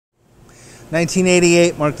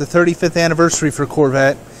1988 marked the 35th anniversary for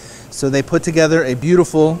Corvette, so they put together a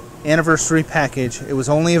beautiful anniversary package. It was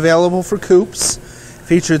only available for coupes.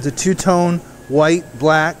 Featured the two-tone white,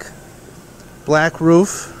 black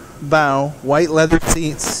roof, bow, white leather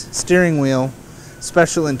seats, steering wheel,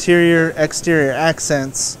 special interior, exterior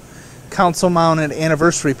accents, console-mounted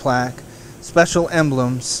anniversary plaque, special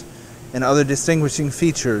emblems, and other distinguishing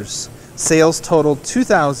features. Sales totaled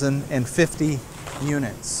 2,050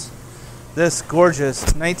 units. This gorgeous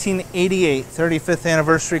 1988 35th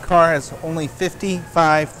anniversary car has only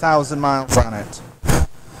 55,000 miles on it.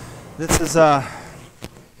 This is, to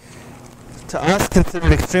us,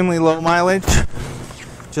 considered extremely low mileage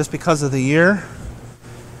just because of the year.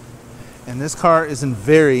 And this car is in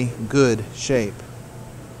very good shape.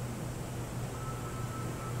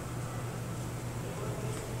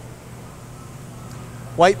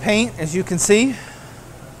 White paint, as you can see,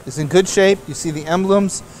 is in good shape. You see the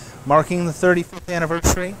emblems marking the 35th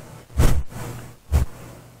anniversary.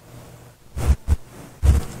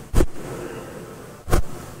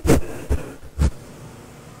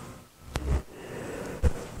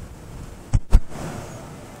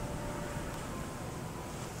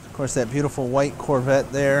 Of course, that beautiful white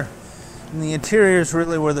Corvette there. And the interior is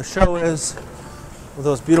really where the show is, with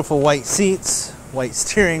those beautiful white seats, white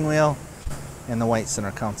steering wheel, and the white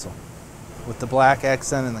center console, with the black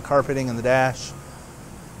accent and the carpeting and the dash.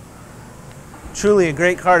 Truly a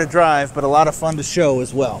great car to drive, but a lot of fun to show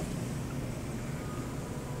as well.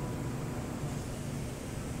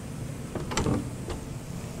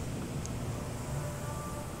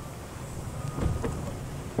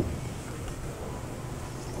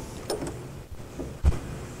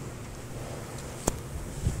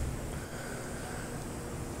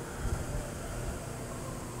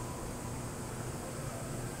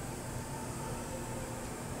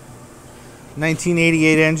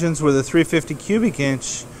 '88 engines were the 350 cubic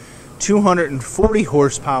inch, 240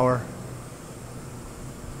 horsepower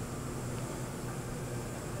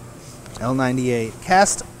L98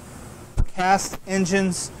 cast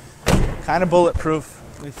engines, kind of bulletproof.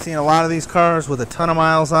 We've seen a lot of these cars with a ton of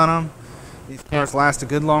miles on them. These cars last a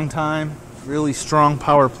good long time. Really strong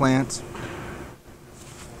power plant.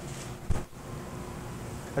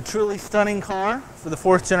 A truly stunning car for the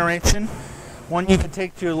 4th generation. One you can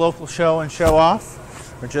take to your local show and show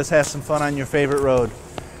off, or just have some fun on your favorite road.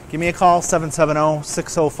 Give me a call,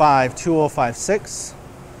 770-605-2056.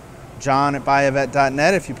 John at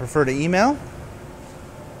buyavette.net if you prefer to email.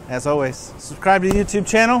 As always, subscribe to the YouTube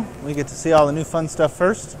channel. We get to see all the new fun stuff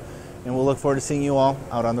first, and we'll look forward to seeing you all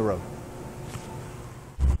out on the road.